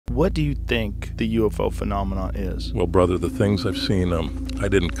What do you think the UFO phenomenon is? Well, brother, the things I've seen, I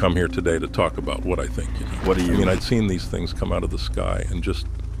didn't come here today to talk about what I think. You know? What do you I mean, I'd seen these things come out of the sky and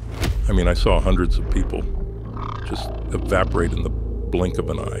I saw hundreds of people just evaporate in the blink of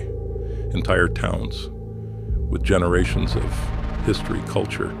an eye. Entire towns with generations of history,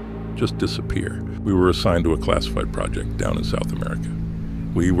 culture, just disappear. We were assigned to a classified project down in South America.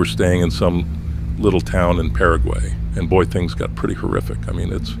 We were staying in some little town in Paraguay, and boy, things got pretty horrific. I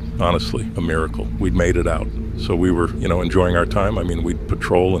mean, it's honestly a miracle. We'd made it out. So we were, enjoying our time. I mean, we'd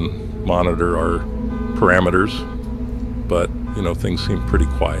patrol and monitor our parameters, but, things seemed pretty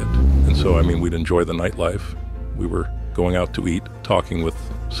quiet. And so, we'd enjoy the nightlife. We were going out to eat, talking with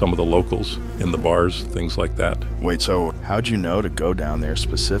some of the locals in the bars, things like that. Wait, so how'd you know to go down there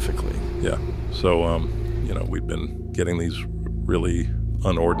specifically? Yeah. So, we'd been getting these really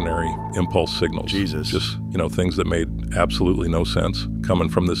unordinary impulse signals. Jesus. Just, things that made absolutely no sense coming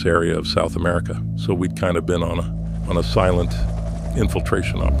from this area of South America. So we'd kind of been on a silent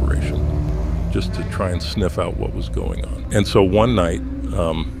infiltration operation just to try and sniff out what was going on. And so one night,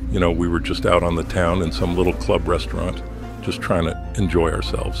 we were just out on the town in some little club restaurant, just trying to enjoy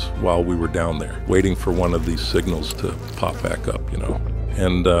ourselves while we were down there, waiting for one of these signals to pop back up,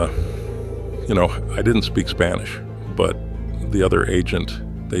 And, I didn't speak Spanish, but the other agent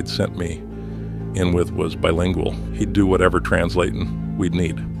they'd sent me in with was bilingual. He'd do whatever translating we'd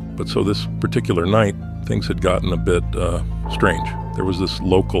need. But so this particular night, things had gotten a bit strange. There was this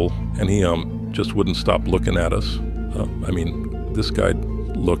local, and he just wouldn't stop looking at us. This guy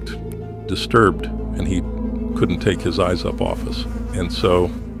looked disturbed, and he couldn't take his eyes up off us. And so,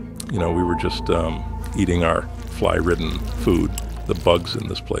 we were just eating our fly-ridden food. The bugs in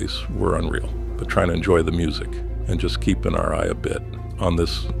this place were unreal, but trying to enjoy the music and just keeping our eye a bit on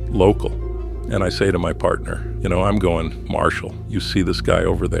this local. And I say to my partner, I'm going, Marshall, you see this guy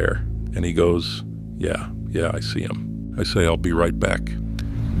over there? And he goes, yeah, I see him. I say, I'll be right back.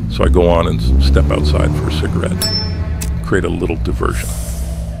 So I go on and step outside for a cigarette, create a little diversion.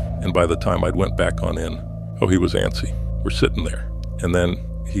 And by the time I'd went back on in, he was antsy. We're sitting there. And then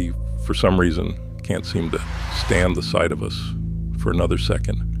he, for some reason, can't seem to stand the sight of us for another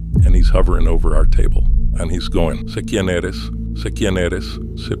second. And he's hovering over our table. And he's going, sé quién eres,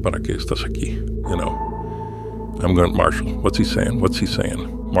 sé para qué estás aquí. I'm going, Marshall, what's he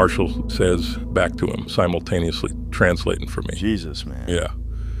saying? Marshall says back to him, simultaneously translating for me. Jesus, man. Yeah.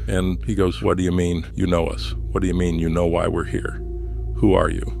 And he goes, what do you mean you know us? What do you mean you know why we're here? Who are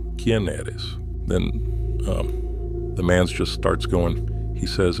you? ¿Quién eres? Then the man just starts going, he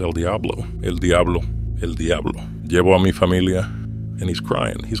says, el diablo, el diablo, el diablo. Llevo a mi familia. And he's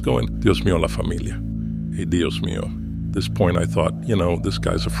crying. He's going, Dios mío, la familia. Hey, Dios mío. At this point, I thought, this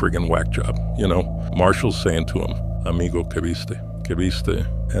guy's a friggin' whack job. Marshall's saying to him, amigo, que viste?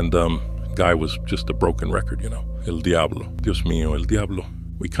 And guy was just a broken record, El diablo, Dios mío, el diablo.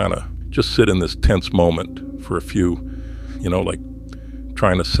 We kind of just sit in this tense moment for a few, like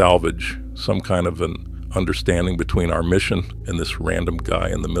trying to salvage some kind of an understanding between our mission and this random guy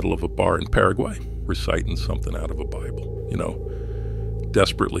in the middle of a bar in Paraguay, reciting something out of a Bible,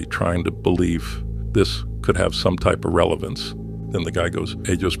 desperately trying to believe this could have some type of relevance. Then the guy goes,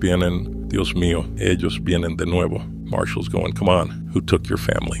 ellos vienen, Dios mío, ellos vienen de nuevo. Marshall's going, come on, who took your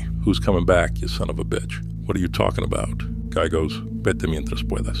family? Who's coming back, you son of a bitch? What are you talking about? Guy goes, vete mientras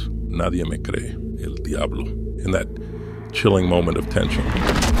puedas. Nadie me cree, el diablo. In that chilling moment of tension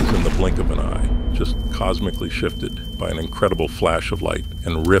is in the blink of an eye, just cosmically shifted by an incredible flash of light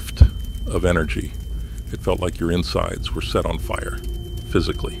and rift of energy. It felt like your insides were set on fire,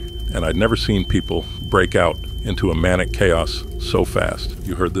 physically. And I'd never seen people break out into a manic chaos so fast.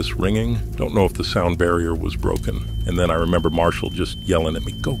 You heard this ringing, don't know if the sound barrier was broken. And then I remember Marshall just yelling at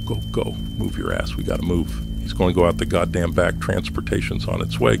me, go, go, go, move your ass, we gotta move. He's going to go out the goddamn back, transportation's on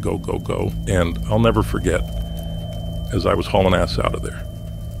its way, go, go, go. And I'll never forget, as I was hauling ass out of there,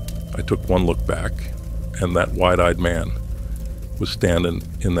 I took one look back, and that wide-eyed man was standing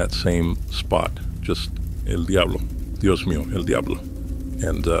in that same spot, just el diablo, Dios mío, el diablo.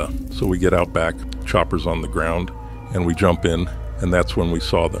 And so we get out back, choppers on the ground, and we jump in, and that's when we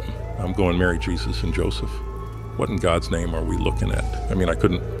saw them. I'm going, Mary, Jesus, and Joseph. What in God's name are we looking at? I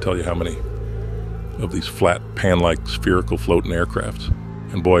couldn't tell you how many of these flat, pan-like, spherical floating aircrafts.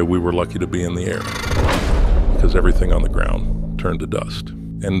 And boy, we were lucky to be in the air, because everything on the ground turned to dust.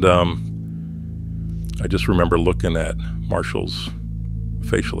 And I just remember looking at Marshall's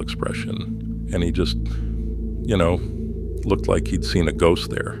facial expression, and he just, looked like he'd seen a ghost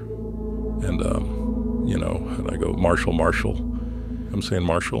there. And, and I go, Marshall. I'm saying,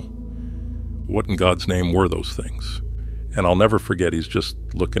 Marshall, what in God's name were those things? And I'll never forget, he's just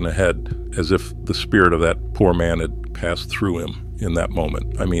looking ahead as if the spirit of that poor man had passed through him in that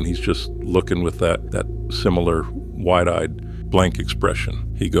moment. I mean, he's just looking with that similar wide-eyed, blank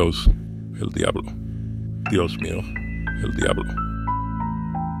expression. He goes, El diablo, Dios mío, el diablo.